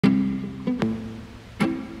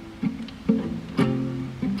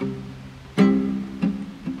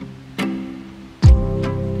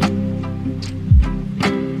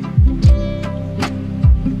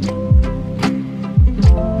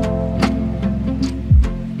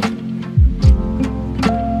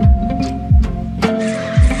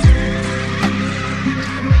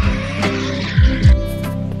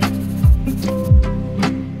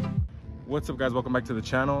guys? Welcome back to the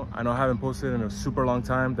channel. I know I haven't posted in a super long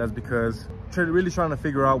time. That's because I'm really trying to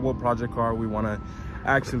figure out what project car we want to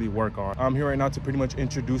actually work on. I'm here right now to pretty much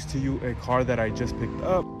introduce to you a car that I just picked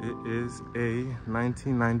up. It is a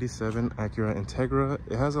 1997 Acura Integra.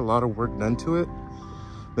 It has a lot of work done to it.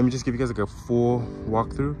 Let me just give you guys like a full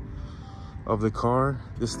walkthrough of the car.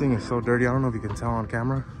 This thing is so dirty. I don't know if you can tell on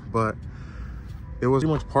camera, but it was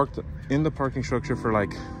pretty much parked in the parking structure for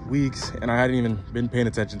like weeks, and I hadn't even been paying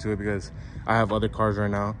attention to it because I have other cars right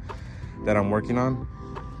now that I'm working on,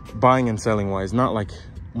 buying and selling wise, not like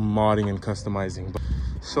modding and customizing.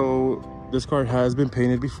 So this car has been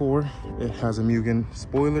painted before. It has a Mugen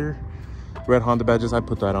spoiler, red Honda badges. I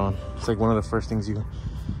put that on. It's like one of the first things you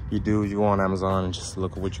do. You go on Amazon and just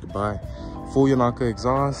look at what you could buy. Full Yanaka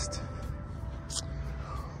exhaust,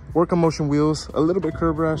 work on motion wheels, a little bit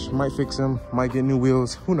curb rash, might fix them, might get new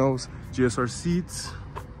wheels, who knows. GSR seats,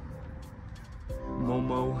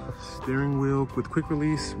 Momo steering wheel with quick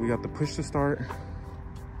release. We got the push to start.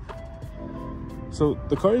 So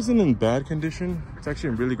the car isn't in bad condition. It's actually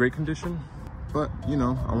in really great condition, but you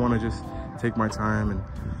know, I want to just take my time and,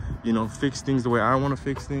 you know, fix things the way I want to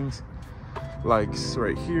fix things. Like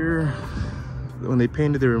right here, when they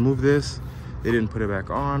painted, they removed this, they didn't put it back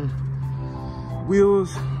on.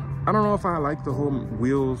 Wheels, I don't know if I like the whole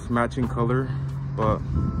wheels matching color, but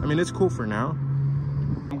I mean, it's cool for now.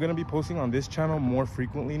 I'm gonna be posting on this channel more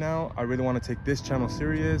frequently now. I really want to take this channel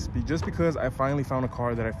serious, just because I finally found a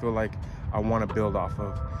car that I feel like I want to build off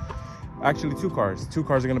of. Actually, two cars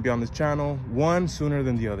are gonna be on this channel, one sooner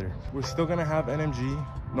than the other. We're still gonna have NMG,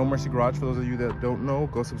 No Mercy Garage. For those of you that don't know,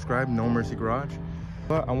 go subscribe, No Mercy Garage.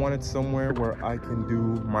 But I wanted somewhere where I can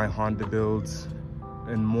do my Honda builds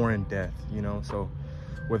and more in depth, you know, so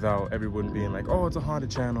without everyone being like, oh, it's a Honda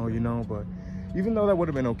channel, you know. But even though that would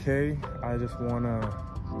have been okay, I just want to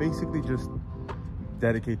basically just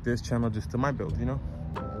dedicate this channel just to my build, you know.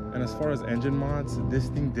 And as far as engine mods, this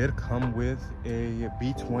thing did come with a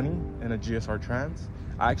B20 and a GSR trans.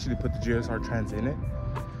 I actually put the GSR trans in it,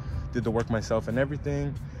 did the work myself and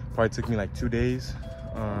everything. Probably took me like 2 days.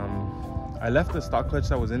 I left the stock clutch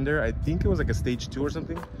that was in there. I think it was like a stage 2 or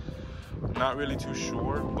something. Not really too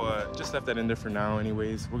sure, but just left that in there for now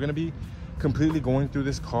anyways. We're gonna be completely going through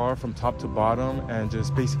this car from top to bottom and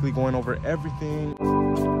just basically going over everything.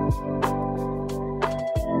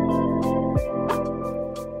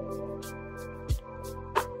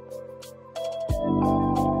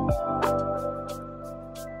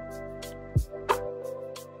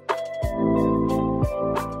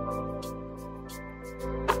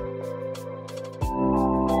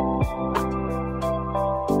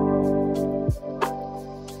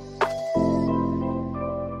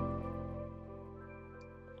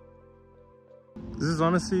 This is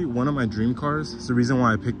honestly one of my dream cars. It's the reason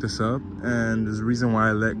why I picked this up, and there's the reason why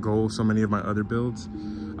I let go of so many of my other builds.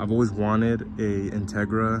 I've always wanted a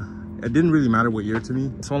Integra. It didn't really matter what year to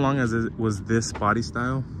me, so long as it was this body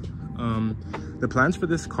style. The plans for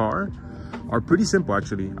this car are pretty simple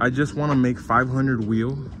actually. I just want to make 500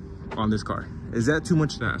 wheel on this car. Is that too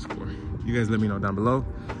much to ask for? You guys let me know down below.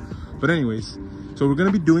 But anyways, so what we're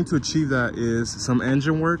going to be doing to achieve that is some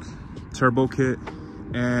engine work, turbo kit,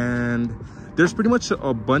 and there's pretty much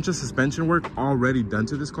a bunch of suspension work already done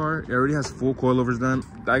to this car. It already has full coilovers done.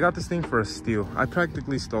 I got this thing for a steal. I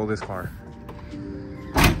practically stole this car.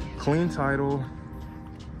 Clean title.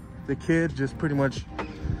 The kid just pretty much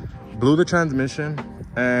blew the transmission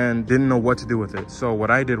and didn't know what to do with it. So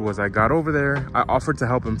what I did was I got over there. I offered to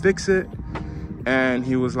help him fix it. And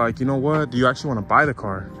he was like, you know what? Do you actually want to buy the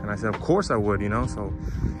car? And I said, of course I would, you know? So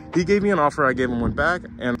he gave me an offer. I gave him one back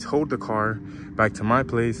and towed the car back to my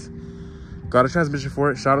place. Got a transmission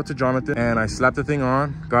for it. Shout out to Jonathan. And I slapped the thing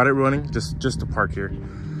on, got it running just to park here.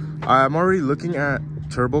 I'm already looking at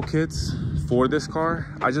turbo kits for this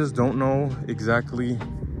car. I just don't know exactly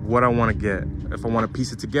what I want to get. If I want to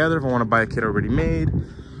piece it together, if I want to buy a kit already made,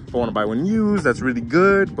 if I want to buy one used, that's really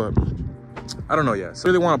good, but I don't know yet. So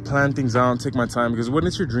I really want to plan things out and take my time, because when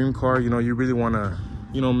it's your dream car, you know, you really want to,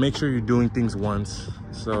 you know, make sure you're doing things once.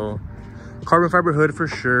 So carbon fiber hood for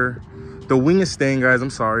sure. The wing is staying, guys, I'm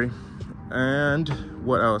sorry. And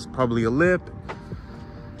what else? Probably a lip,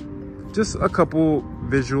 just a couple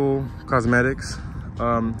visual cosmetics.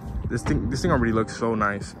 This thing already looks so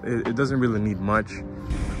nice. It doesn't really need much.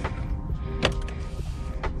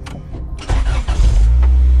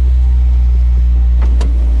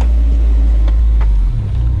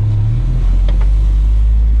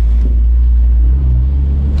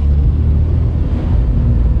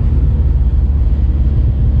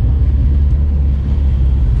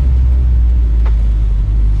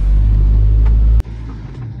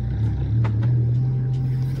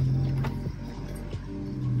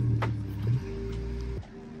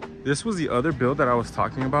 This was the other build that I was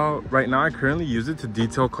talking about. Right now, I currently use it to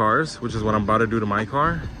detail cars, which is what I'm about to do to my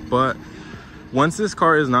car. But once this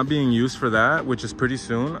car is not being used for that, which is pretty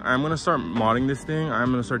soon, I'm gonna start modding this thing.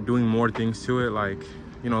 I'm gonna start doing more things to it, like,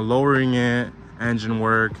 you know, lowering it, engine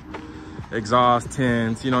work, exhaust,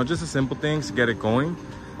 tints, you know, just the simple things to get it going.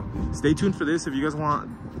 Stay tuned for this. If you guys want,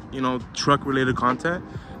 you know, truck related content,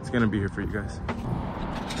 it's gonna be here for you guys.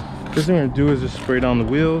 First thing I'm gonna do is just spray down the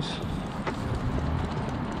wheels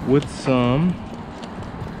with some,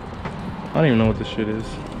 I don't even know what this shit is.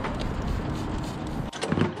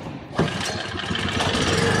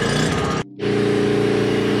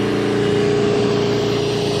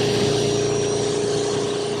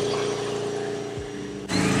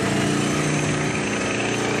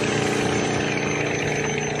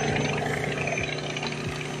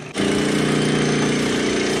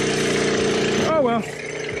 Oh well.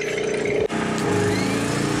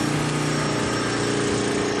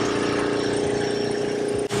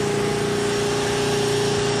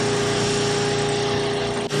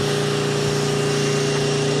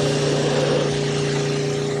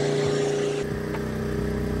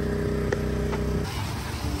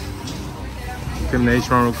 Give him the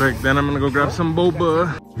H-Run real quick, then I'm gonna go grab some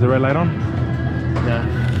boba. Is the red light on? Yeah.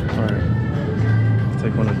 Alright.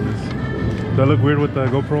 Take one of these. Do I look weird with the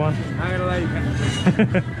GoPro on? I'm gonna let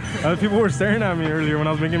you. Other people were staring at me earlier when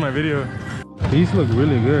I was making my video. These look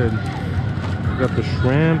really good. Got the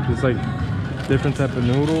shrimp, it's like different type of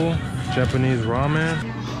noodle, Japanese ramen.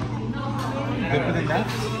 Different than that?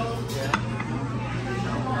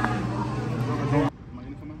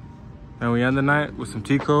 And we end the night with some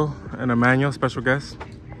Tico and a manual special guest.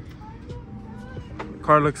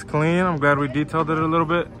 Car looks clean. I'm glad we detailed it a little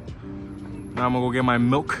bit. Now I'm gonna go get my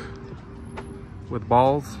milk with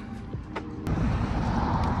balls.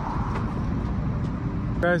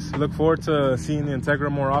 Guys, look forward to seeing the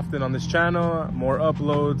Integra more often on this channel, more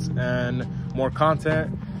uploads and more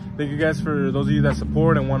content. Thank you guys for those of you that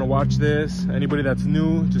support and want to watch this. Anybody that's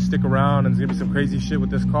new, just stick around, and there's gonna be some crazy shit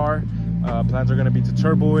with this car. Plans are gonna be to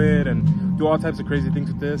turbo it and do all types of crazy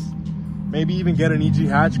things with this. Maybe even get an EG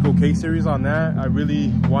hatch, go K-series on that. I really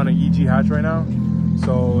want an EG hatch right now.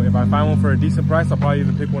 So if I find one for a decent price, I'll probably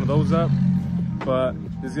even pick one of those up. But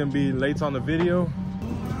this is gonna be late on the video.